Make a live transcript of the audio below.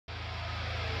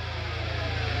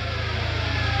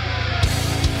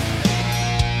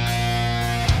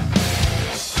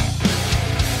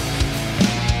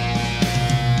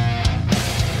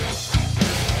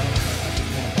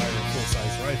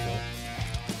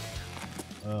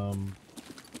And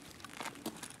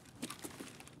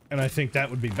I think that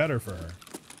would be better for her.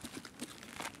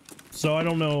 So I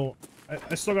don't know.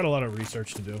 I still got a lot of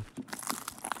research to do.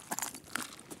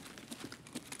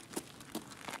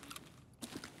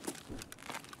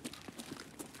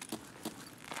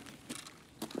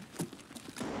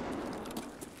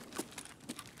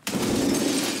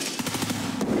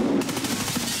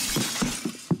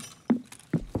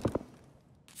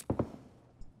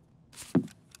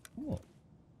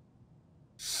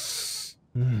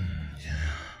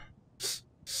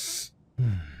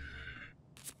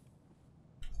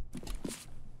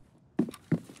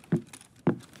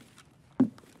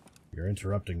 You're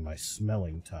interrupting my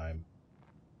smelling time.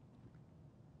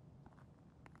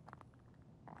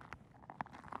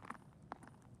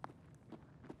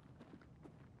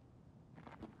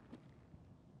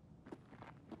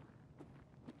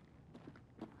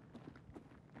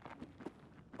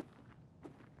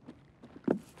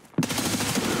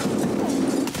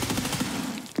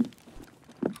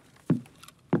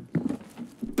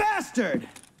 Bastard!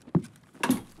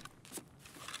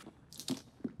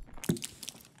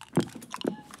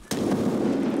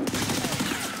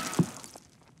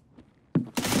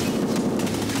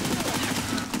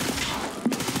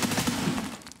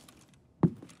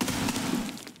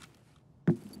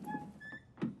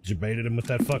 You baited him with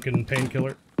that fucking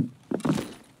painkiller?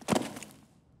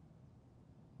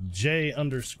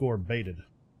 J_baited.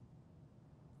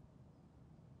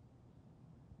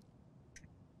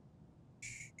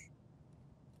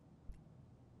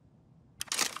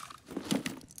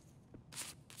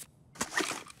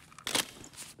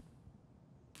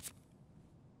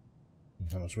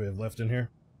 How much we have left in here?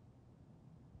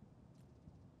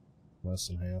 Less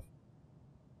than half.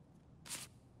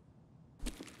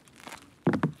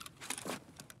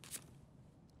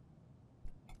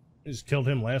 I just killed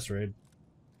him last raid.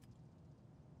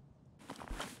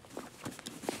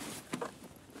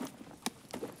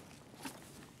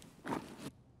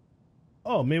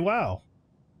 Oh, me wow.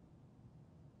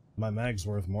 My mag's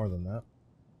worth more than that.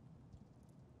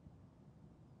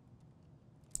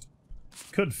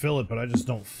 Could fill it, but I just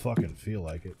don't fucking feel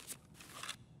like it.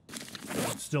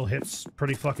 Still hits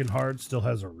pretty fucking hard, still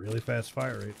has a really fast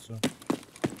fire rate, so...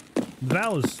 The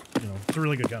Val is, you know, it's a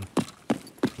really good gun.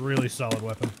 Really solid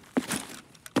weapon.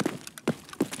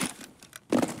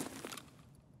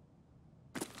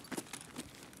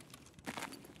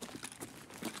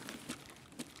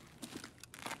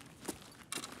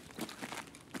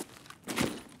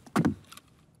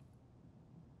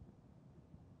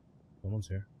 Someone's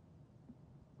here.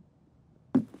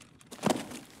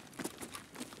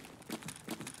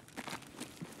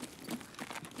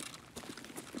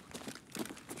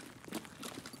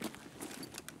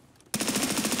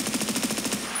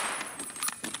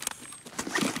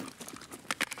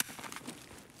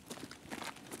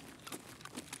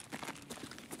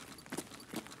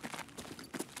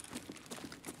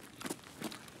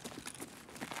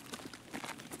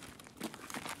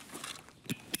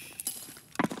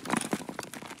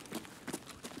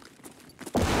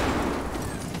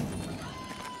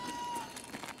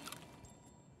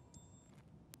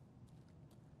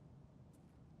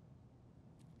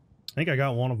 I think I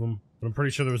got one of them, but I'm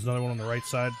pretty sure there was another one on the right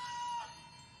side.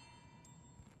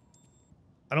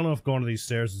 I don't know if going to these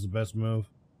stairs is the best move.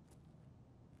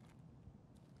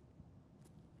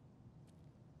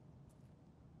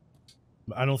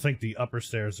 I don't think the upper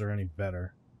stairs are any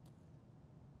better.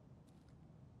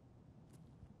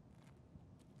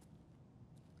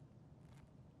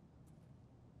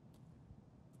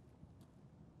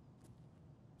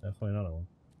 Definitely another one.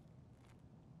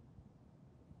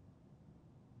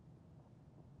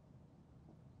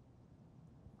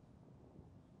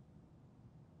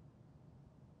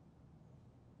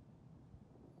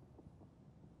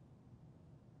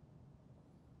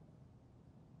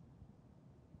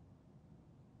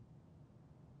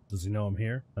 Does he know I'm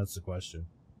here? That's the question.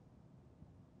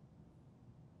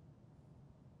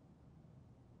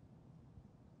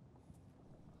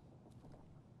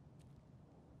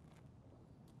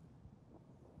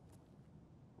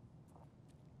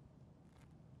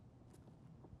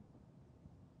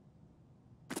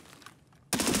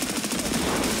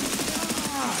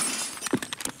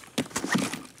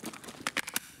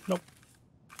 Nope.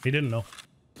 He didn't know.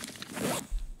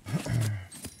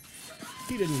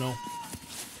 He didn't know.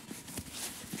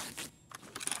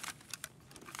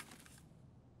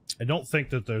 I don't think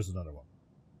that there's another one.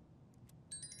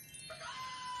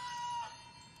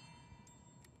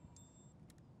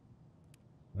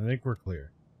 I think we're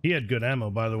clear. He had good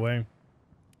ammo, by the way.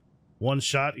 One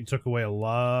shot, he took away a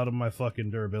lot of my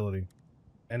fucking durability.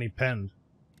 And he penned.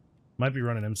 Might be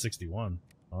running M61,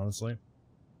 honestly.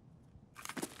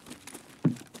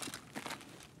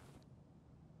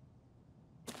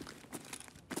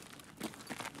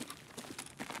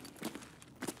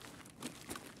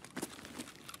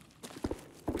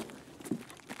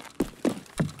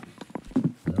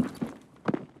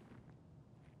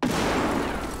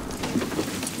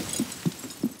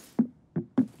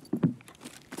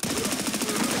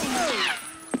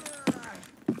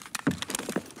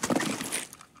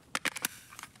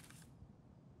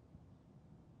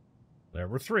 There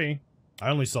were 3. I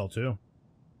only saw 2.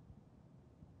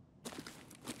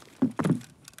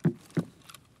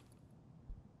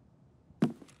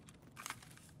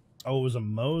 Oh, it was a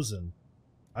Mosin.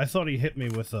 I thought he hit me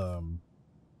with a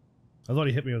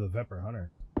Vepr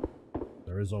Hunter.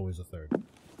 There is always a third.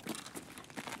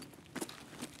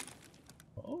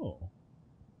 Oh.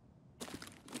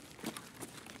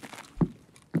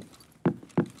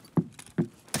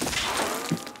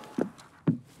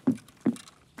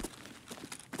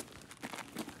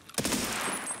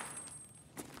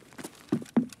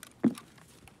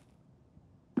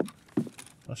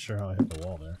 Not sure how I hit the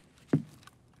wall there.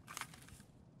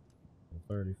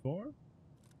 34.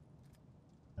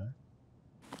 Okay.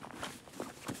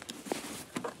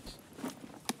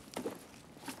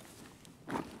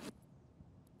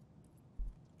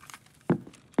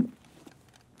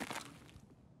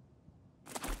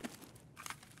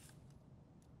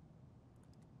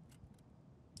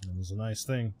 That was a nice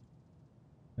thing.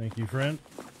 Thank you, friend.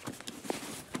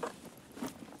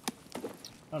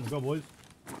 Time to go, boys.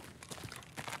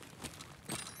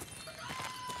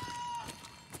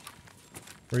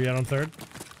 Where you at on third?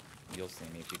 You'll see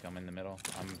me if you come in the middle.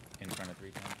 I'm in front of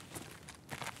 310.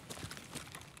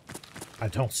 I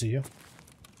don't see you. In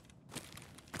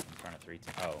front of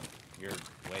 310. Oh, you're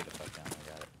way the fuck down. I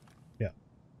got it. Yeah.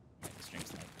 Like the string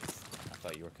snipe. I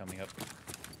thought you were coming up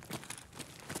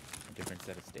a different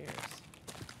set of stairs.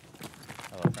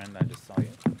 Hello, friend. I just saw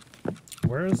you.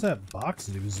 Where is that box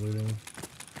that he was looting?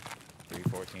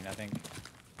 314, I think.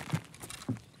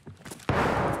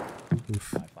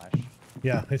 Oof. My flash.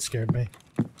 Yeah, it scared me.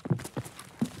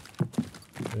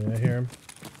 Yeah, I hear him.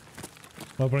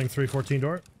 Opening 314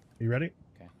 door. You ready?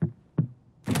 Okay.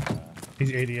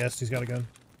 He's ADS. He's got a gun.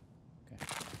 Okay.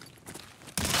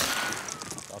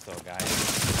 There's also a guy.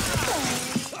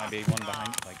 Might be one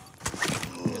behind, like,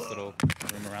 this little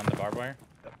room around the barbed wire.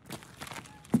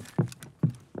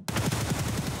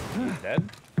 He's dead.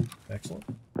 Excellent.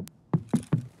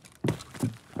 I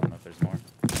don't know if there's more.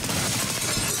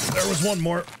 There was one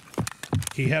more.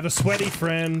 He had a sweaty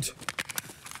friend. Is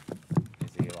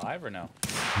he alive or no?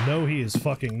 No, he is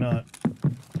fucking not.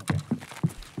 Okay.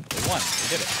 We won. We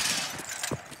did it.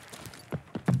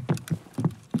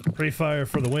 Pre-fire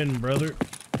for the win, brother.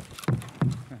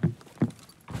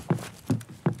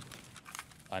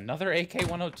 Another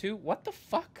AK-102? What the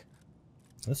fuck?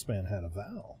 This man had a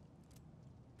Val.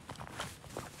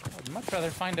 I'd much rather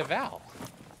find a Val.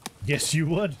 Yes, you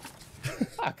would.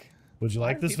 Fuck. Would you Why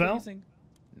like are this people Val? using-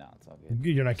 No, it's all good.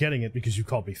 You're not getting it because you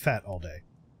called me fat all day.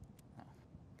 Oh,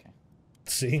 okay.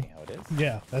 See? See how it is?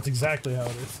 Yeah, that's exactly how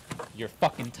it is. You're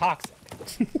fucking toxic.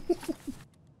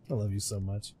 I love you so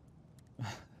much.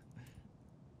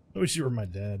 I wish you were my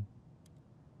dad.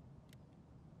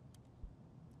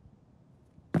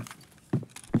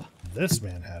 This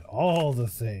man had all the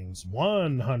things.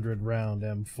 100 round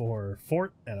M4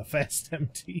 Fort and a fast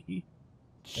MT.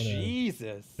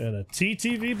 Jesus. And a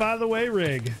TTV by the way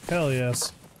rig. Hell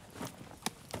yes.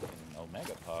 An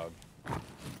Omega Pog.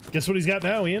 Guess what he's got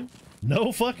now, Ian?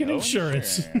 No fucking No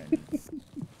insurance.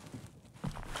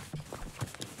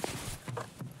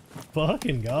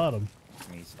 Fucking got him.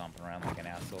 Me stomping around like an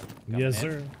asshole. Yes,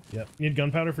 Coming sir. Yep. You need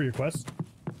gunpowder for your quest?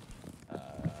 in?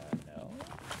 No.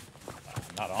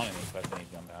 I'm not on any quest. I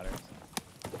need gunpowder.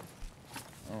 So.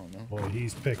 Oh, no. Boy,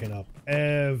 he's picking up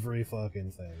every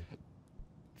fucking thing.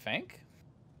 Fank?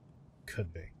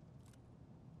 Could be.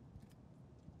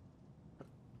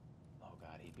 Oh,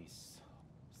 God, he'd be so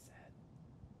sad.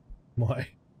 Why?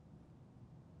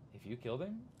 If you killed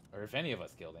him? Or if any of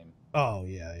us killed him? Oh,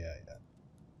 yeah, yeah, yeah.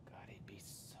 God, he'd be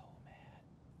so mad.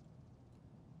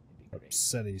 It'd be great.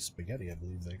 Upsetty spaghetti, I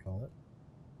believe they call it.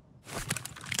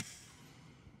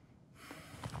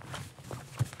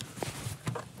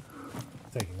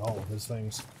 Taking all of his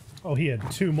things. Oh, he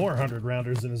had 2 more 100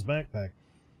 rounders in his backpack.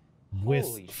 With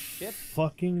Holy shit.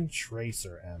 fucking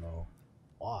tracer ammo.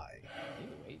 Why? Ew,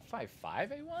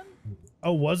 855 A1?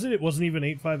 Oh, was it? It wasn't even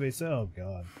 8.58. Oh,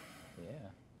 God.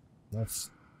 Yeah. That's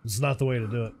not the way to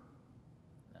do it.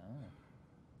 No.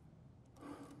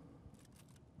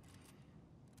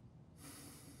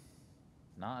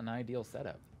 Not an ideal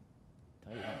setup.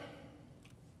 Tell you that.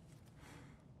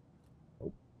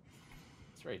 Oh.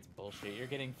 This rate's bullshit. You're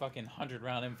getting fucking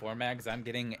 100-round M4 mags. I'm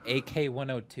getting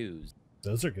AK-102s.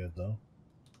 Those are good, though.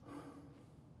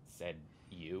 Said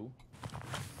you.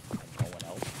 And no one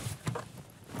else.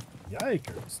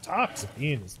 Yikers. Toxic.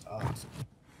 Ian is toxic.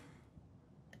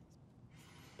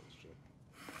 Bullshit.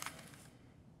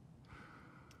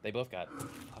 They both got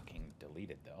fucking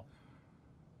deleted, though.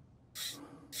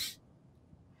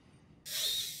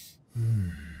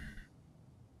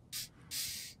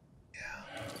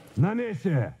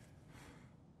 Nanesha!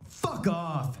 Fuck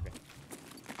off! Okay.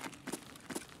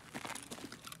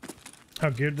 How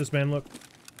geared this man look?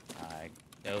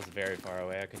 It was very far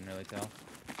away. I couldn't really tell.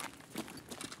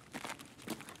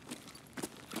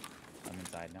 I'm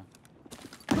inside now.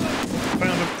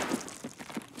 Found him.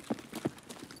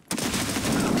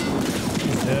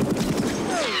 He's dead.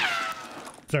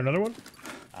 Is there another one?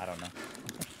 I don't know.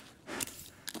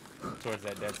 Towards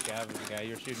that dead scav is the guy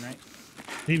you're shooting, right?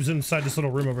 He was inside this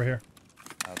little room over here.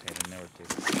 Okay, then there were two.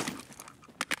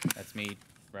 That's me,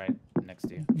 right next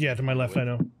to you. Yeah, to my left, I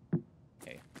know.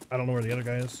 Okay, I don't know where the other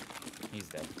guy is. he's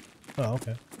dead. Oh,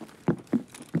 okay.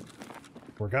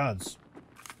 We're gods.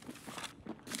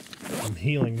 I'm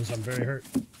healing because I'm very hurt.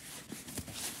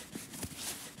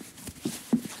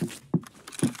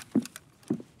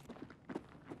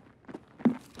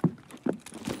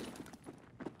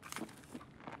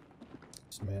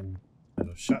 This man had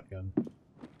a shotgun.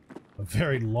 A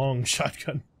very long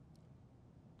shotgun.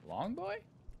 Long boy?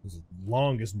 This is the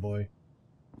longest boy.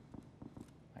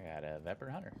 I got a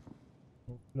Vepr Hunter.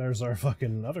 There's our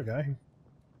fucking other guy.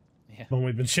 Yeah. One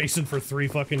we've been chasing for 3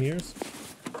 fucking years.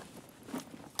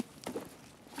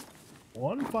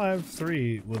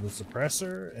 153 with a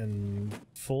suppressor and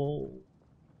full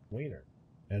wiener.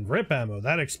 And rip ammo.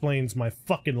 That explains my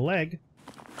fucking leg.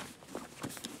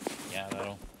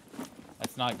 Yeah,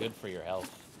 that's not good for your health.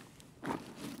 That's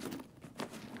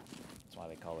why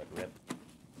they call it RIP.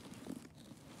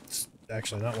 It's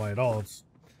actually not why at all.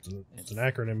 It's an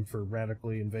acronym for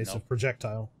radically invasive Nope.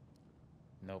 projectile.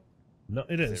 Nope. No,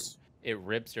 it is. It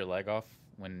rips your leg off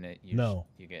when you No.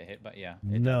 you get hit by it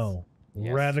No. does.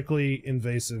 Yes. Radically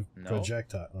invasive No.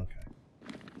 projectile. Okay.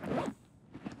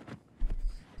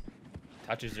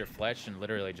 Touches your flesh and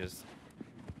literally just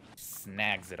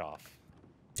snags it off.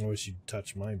 I wish you'd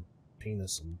touch my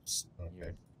penis and... Okay.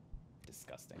 You're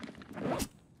disgusting.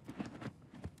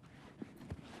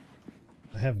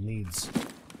 I have needs.